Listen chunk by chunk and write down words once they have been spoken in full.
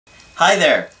Hi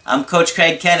there, I'm Coach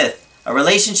Kenneth, a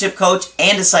relationship coach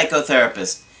and a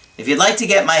psychotherapist. If you'd like to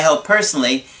get my help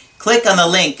personally, click on the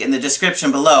link in the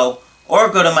description below or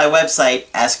go to my website,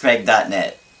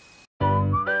 askcraig.net.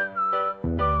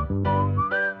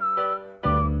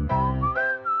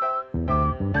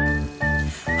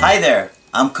 Hi there,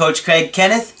 I'm Coach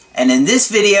Kenneth, and in this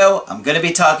video I'm going to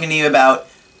be talking to you about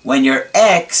when your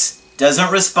ex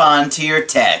doesn't respond to your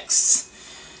texts.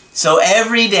 So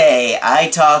every day I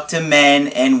talk to men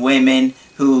and women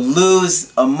who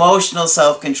lose emotional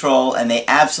self-control, and they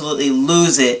absolutely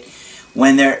lose it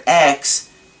when their ex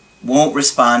won't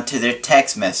respond to their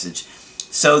text message.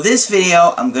 So this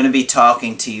video I'm going to be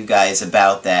talking to you guys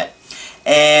about that.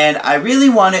 And I really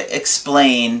want to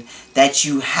explain that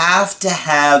you have to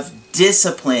have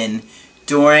discipline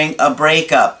during a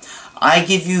breakup. I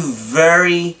give you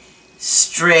very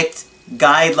strict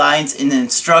guidelines and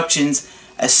instructions,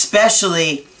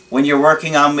 especially when you're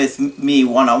working on with me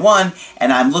one-on-one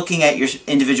and I'm looking at your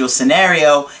individual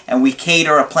scenario and we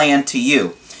cater a plan to you.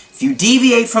 If you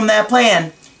deviate from that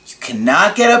plan, you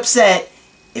cannot get upset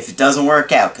if it doesn't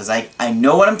work out, because I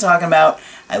know what I'm talking about.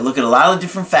 I look at a lot of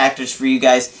different factors for you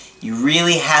guys. You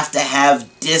really have to have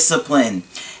discipline,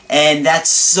 and that's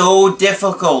so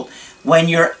difficult when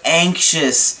you're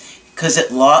anxious, because it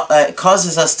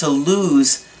causes us to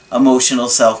lose emotional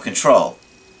self-control.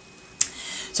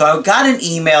 So I got an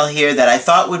email here that I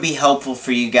thought would be helpful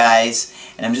for you guys,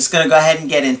 and I'm just going to go ahead and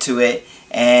get into it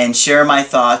and share my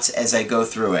thoughts as I go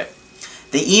through it.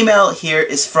 The email here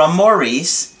is from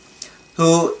Maurice,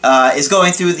 who is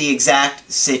going through the exact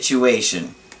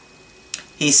situation.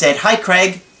 He said, "Hi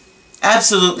Craig,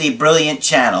 absolutely brilliant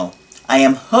channel. I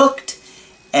am hooked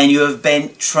and you have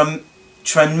been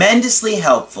tremendously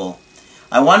helpful.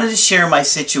 I wanted to share my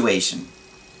situation.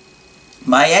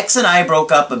 My ex and I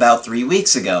broke up about 3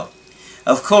 weeks ago.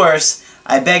 Of course,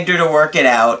 I begged her to work it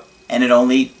out, and it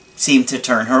only seemed to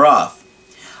turn her off.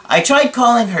 I tried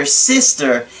calling her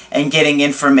sister and getting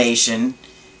information,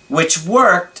 which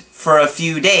worked for a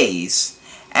few days.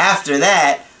 After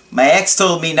that, my ex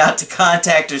told me not to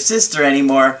contact her sister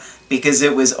anymore because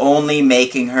it was only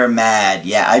making her mad."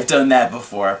 Yeah, I've done that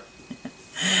before.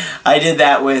 I did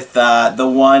that with the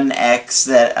one ex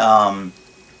that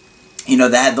you know,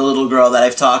 that had the little girl that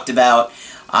I've talked about.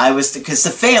 Because the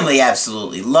family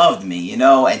absolutely loved me, you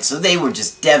know, and so they were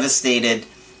just devastated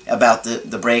about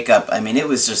the breakup. I mean, it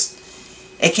was just,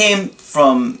 it came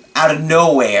from out of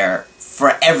nowhere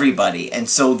for everybody, and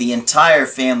so the entire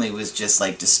family was just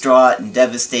like distraught and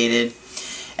devastated.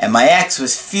 And my ex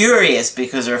was furious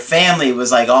because her family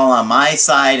was like all on my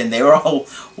side, and they were all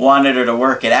wanted her to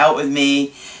work it out with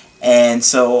me. And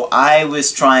so I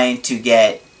was trying to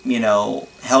get, you know,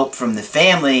 help from the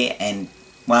family, and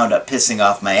wound up pissing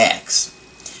off my ex,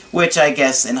 which I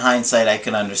guess in hindsight I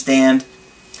can understand,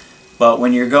 but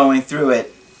when you're going through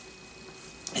it,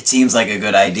 it seems like a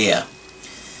good idea.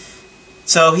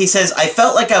 So he says, "I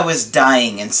felt like I was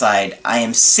dying inside. I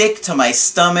am sick to my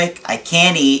stomach. I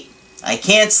can't eat. I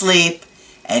can't sleep.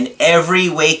 And every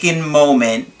waking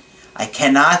moment, I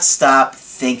cannot stop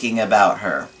thinking about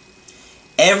her.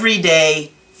 Every day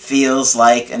feels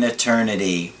like an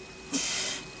eternity."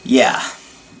 Yeah,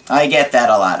 I get that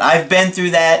a lot. I've been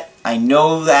through that. I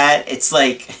know that. It's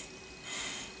like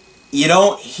you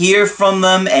don't hear from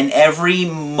them, and every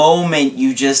moment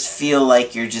you just feel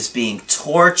like you're just being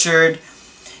tortured.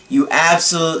 You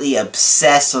absolutely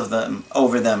obsess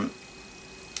over them.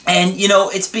 And, you know,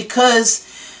 it's because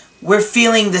we're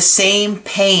feeling the same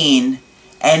pain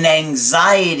and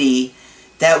anxiety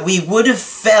that we would have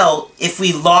felt if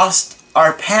we lost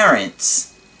our parents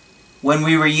when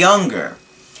we were younger.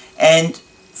 And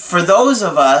for those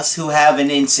of us who have an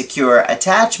insecure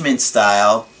attachment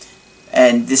style,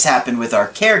 and this happened with our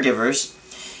caregivers,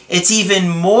 it's even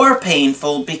more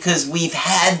painful because we've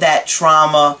had that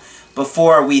trauma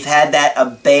before, we've had that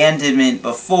abandonment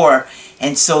before,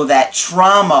 and so that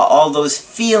trauma, all those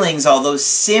feelings, all those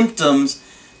symptoms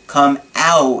come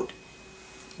out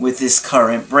with this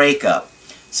current breakup.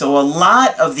 So a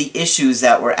lot of the issues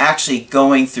that we're actually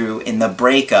going through in the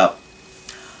breakup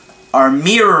are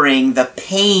mirroring the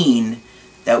pain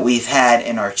that we've had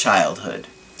in our childhood.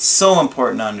 So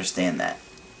important to understand that.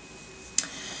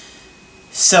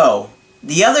 So,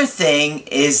 the other thing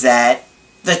is that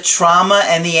the trauma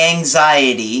and the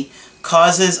anxiety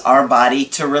causes our body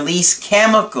to release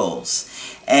chemicals,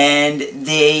 and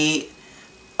they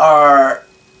are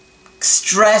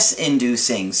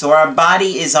stress-inducing. So our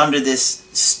body is under this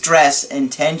stress and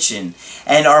tension,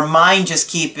 and our mind just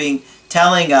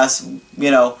telling us,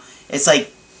 you know, it's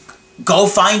like, go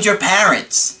find your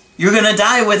parents. You're going to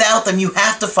die without them. You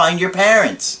have to find your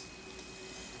parents.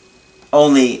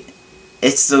 only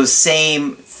it's those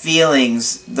same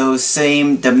feelings, those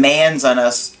same demands on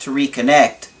us to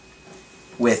reconnect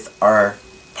with our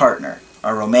partner,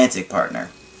 our romantic partner.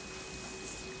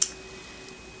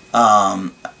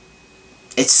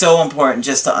 It's so important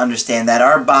just to understand that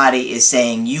our body is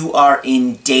saying you are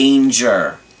in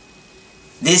danger.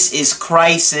 This is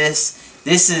crisis.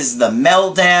 This is the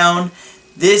meltdown.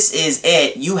 This is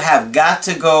it. You have got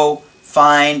to go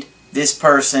find this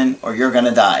person or you're going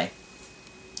to die.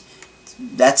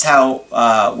 That's how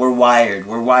we're wired.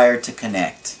 We're wired to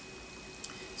connect.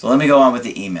 So let me go on with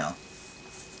the email.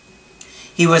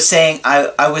 He was saying,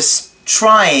 I was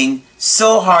trying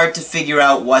so hard to figure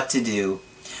out what to do.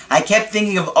 I kept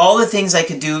thinking of all the things I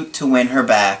could do to win her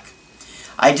back.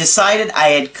 I decided I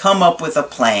had come up with a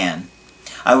plan.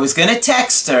 I was going to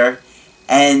text her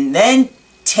and then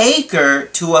take her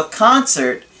to a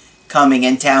concert coming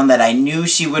in town that I knew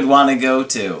she would want to go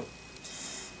to.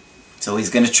 So he's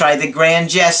going to try the grand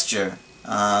gesture.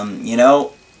 You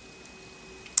know,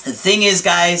 the thing is,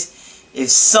 guys, if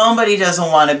somebody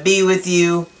doesn't want to be with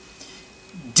you,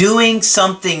 doing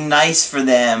something nice for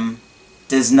them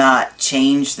does not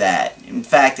change that. In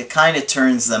fact, it kind of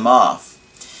turns them off.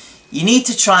 You need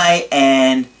to try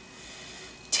and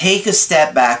take a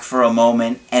step back for a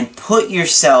moment and put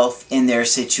yourself in their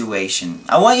situation.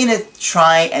 I want you to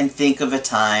try and think of a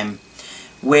time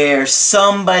where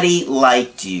somebody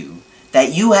liked you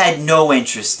that you had no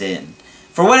interest in,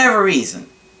 for whatever reason.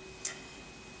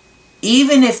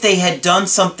 Even if they had done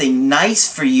something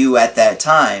nice for you at that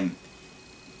time,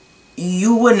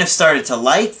 you wouldn't have started to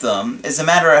like them. As a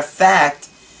matter of fact,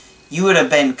 you would have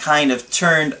been kind of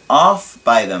turned off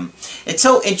by them. It's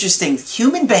so interesting.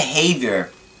 Human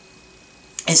behavior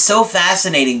is so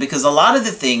fascinating because a lot of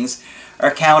the things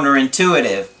are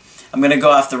counterintuitive. I'm going to go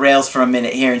off the rails for a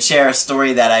minute here and share a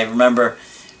story that I remember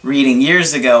reading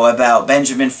years ago about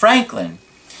Benjamin Franklin.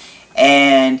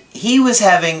 And he was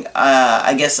having,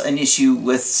 I guess, an issue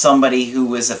with somebody who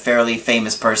was a fairly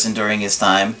famous person during his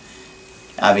time.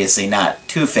 Obviously not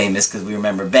too famous because we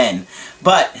remember Ben.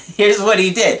 But here's what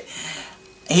he did.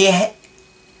 He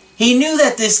knew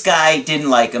that this guy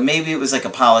didn't like him. Maybe it was like a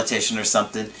politician or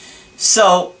something.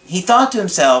 So he thought to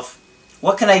himself,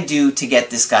 what can I do to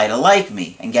get this guy to like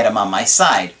me and get him on my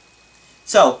side?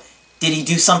 So, did he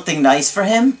do something nice for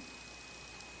him?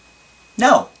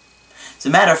 No. As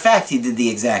a matter of fact, he did the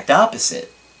exact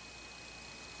opposite.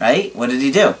 Right? What did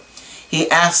he do? He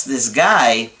asked this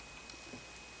guy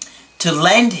to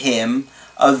lend him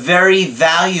a very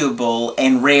valuable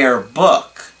and rare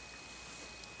book.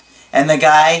 And the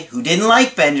guy who didn't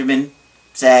like Benjamin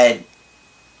said,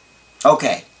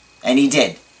 okay. And he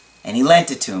did. And he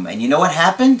lent it to him. And you know what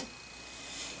happened?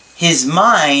 His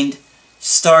mind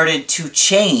started to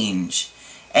change.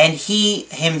 And he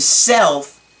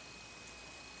himself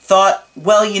thought,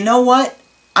 well, you know what?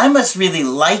 I must really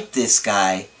like this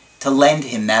guy to lend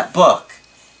him that book.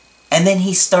 And then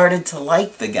he started to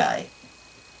like the guy.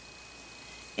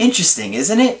 Interesting,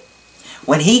 isn't it?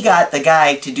 When he got the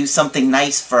guy to do something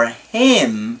nice for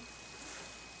him,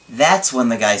 that's when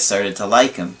the guy started to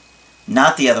like him.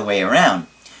 Not the other way around.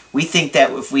 We think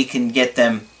that if we can get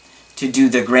them to do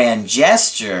the grand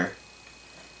gesture,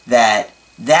 that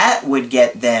would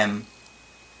get them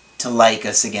to like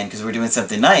us again because we're doing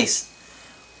something nice.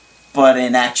 But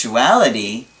in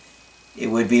actuality, it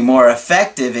would be more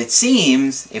effective, it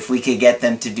seems, if we could get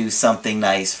them to do something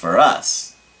nice for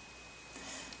us.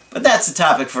 But that's a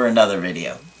topic for another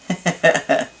video.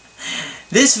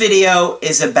 This video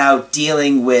is about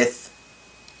dealing with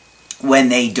when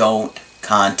they don't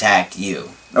contact you,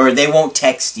 or they won't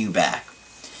text you back.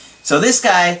 So this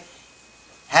guy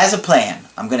has a plan.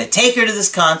 I'm going to take her to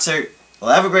this concert.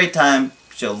 We'll have a great time.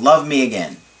 She'll love me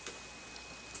again.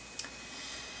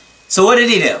 So what did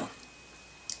he do?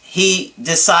 He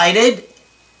decided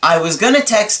I was going to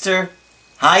text her,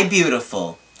 "Hi,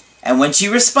 beautiful." And when she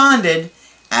responded,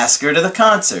 ask her to the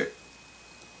concert.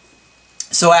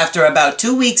 So after about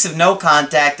 2 weeks of no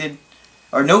contact,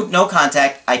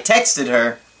 I texted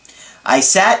her. I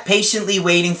sat patiently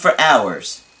waiting for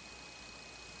hours.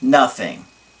 Nothing.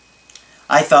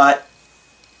 I thought,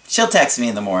 she'll text me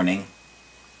in the morning.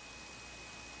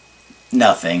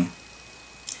 Nothing.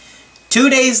 2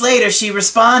 days later, she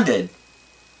responded.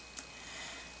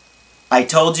 I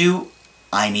told you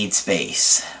I need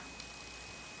space.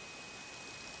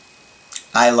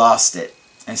 I lost it.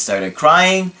 I started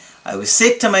crying. I was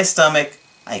sick to my stomach.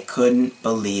 I couldn't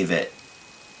believe it.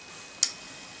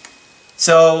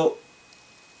 So,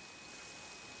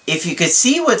 if you could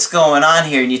see what's going on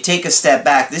here and you take a step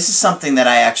back, this is something that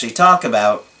I actually talk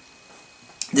about.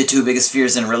 The two biggest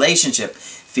fears in a relationship.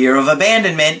 Fear of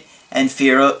abandonment and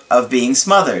fear of being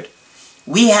smothered.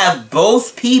 We have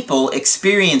both people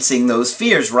experiencing those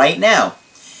fears right now.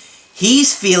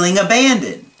 He's feeling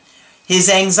abandoned. His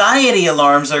anxiety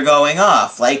alarms are going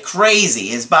off like crazy.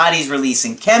 His body's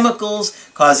releasing chemicals,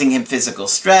 causing him physical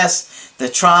stress. The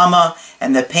trauma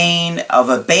and the pain of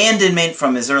abandonment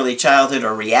from his early childhood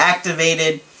are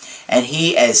reactivated, and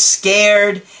he is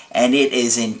scared, and it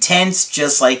is intense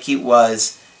just like it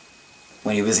was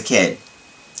when he was a kid.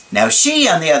 Now she,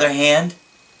 on the other hand,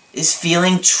 is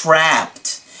feeling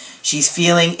trapped. She's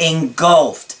feeling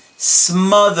engulfed,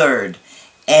 smothered,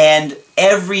 and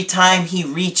every time he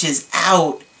reaches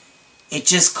out, it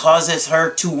just causes her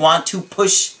to want to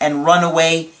push and run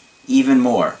away even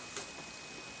more.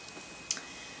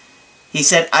 He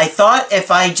said, I thought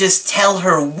if I just tell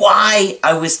her why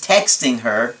I was texting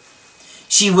her,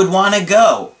 she would want to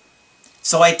go.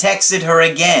 So I texted her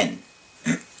again.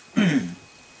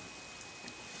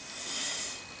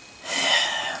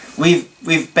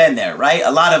 We've been there, right?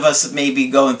 A lot of us may be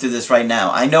going through this right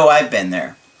now. I know I've been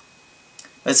there.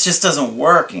 But it just doesn't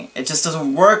work. It just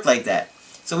doesn't work like that.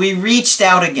 So we reached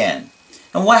out again.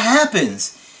 And what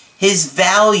happens? His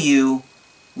value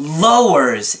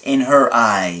lowers in her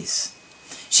eyes.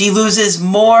 She loses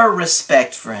more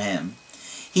respect for him.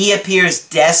 He appears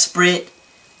desperate,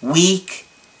 weak,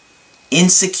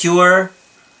 insecure.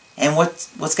 And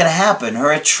what's going to happen?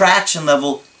 Her attraction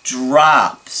level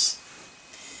drops.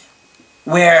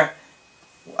 Where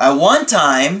at one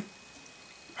time,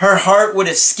 her heart would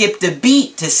have skipped a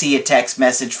beat to see a text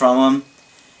message from him.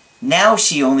 Now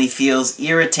she only feels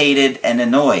irritated and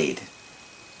annoyed.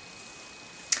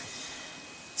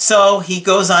 So he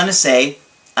goes on to say,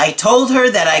 I told her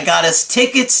that I got us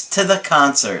tickets to the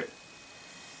concert.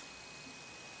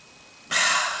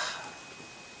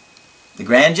 The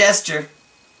grand gesture.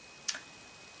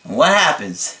 And what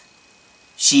happens?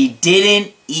 She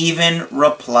didn't even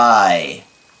reply.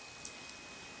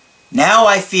 Now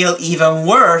I feel even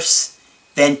worse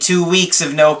than 2 weeks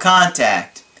of no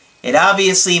contact. It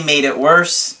obviously made it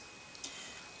worse.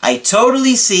 I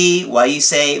totally see why you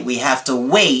say we have to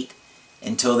wait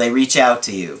until they reach out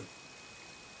to you.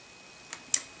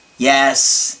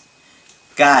 Yes,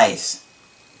 guys,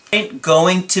 you're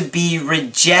going to be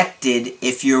rejected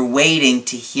if you're waiting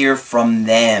to hear from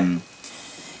them.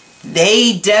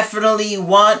 They definitely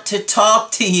want to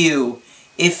talk to you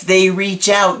if they reach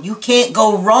out. You can't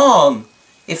go wrong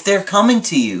if they're coming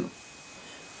to you.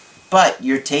 But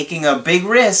you're taking a big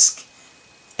risk,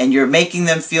 and you're making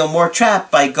them feel more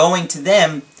trapped by going to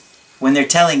them when they're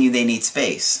telling you they need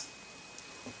space.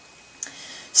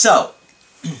 So,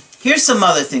 here's some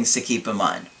other things to keep in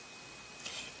mind.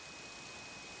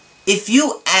 If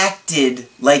you acted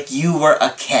like you were a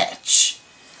catch,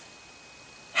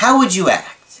 how would you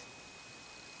act?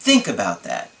 Think about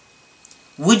that.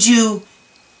 Would you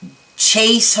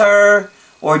chase her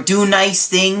or do nice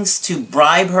things to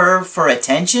bribe her for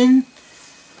attention?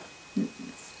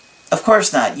 Of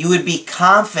course not. You would be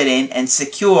confident and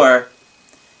secure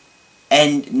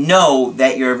and know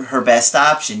that you're her best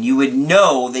option. You would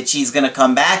know that she's going to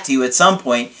come back to you at some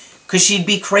point because she'd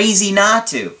be crazy not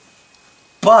to.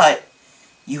 But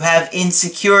you have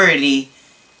insecurity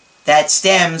that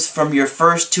stems from your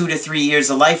first 2 to 3 years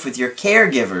of life with your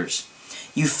caregivers.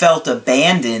 You felt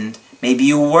abandoned. Maybe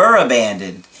you were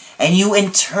abandoned. And you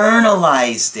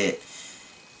internalized it.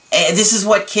 And this is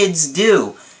what kids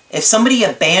do. If somebody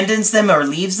abandons them or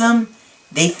leaves them,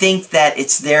 they think that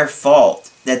it's their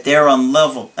fault, that they're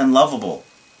unlovable.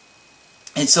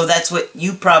 And so that's what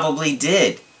you probably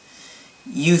did.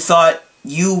 You thought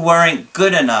you weren't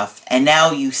good enough, and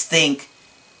now you think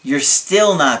you're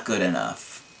still not good enough.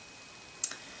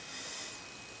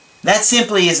 That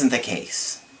simply isn't the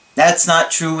case. That's not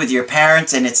true with your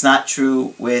parents, and it's not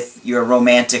true with your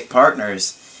romantic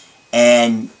partners.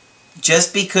 And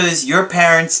just because your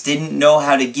parents didn't know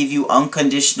how to give you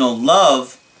unconditional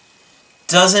love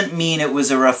doesn't mean it was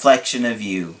a reflection of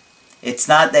you. It's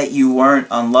not that you weren't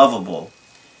unlovable.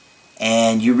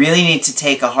 And you really need to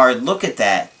take a hard look at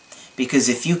that. Because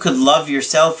if you could love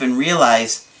yourself and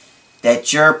realize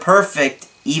that you're perfect,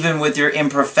 even with your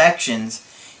imperfections,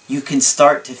 you can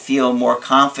start to feel more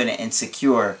confident and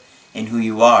secure in who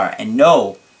you are and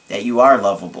know that you are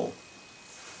lovable.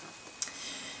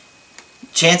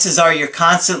 Chances are you're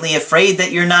constantly afraid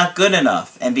that you're not good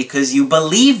enough, and because you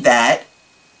believe that,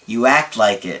 you act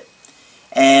like it.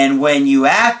 And when you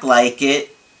act like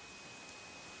it,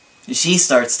 she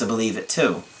starts to believe it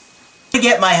too. To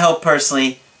get my help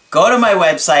personally, go to my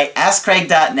website,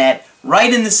 AskCraig.net.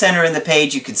 Right in the center of the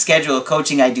page, you can schedule a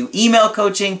coaching. I do email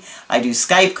coaching, I do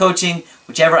Skype coaching,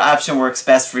 whichever option works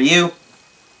best for you.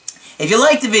 If you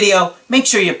liked the video, make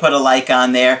sure you put a like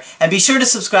on there. And be sure to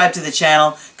subscribe to the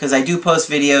channel because I do post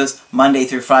videos Monday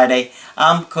through Friday.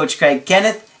 I'm Coach Craig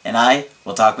Kenneth, and I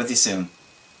will talk with you soon.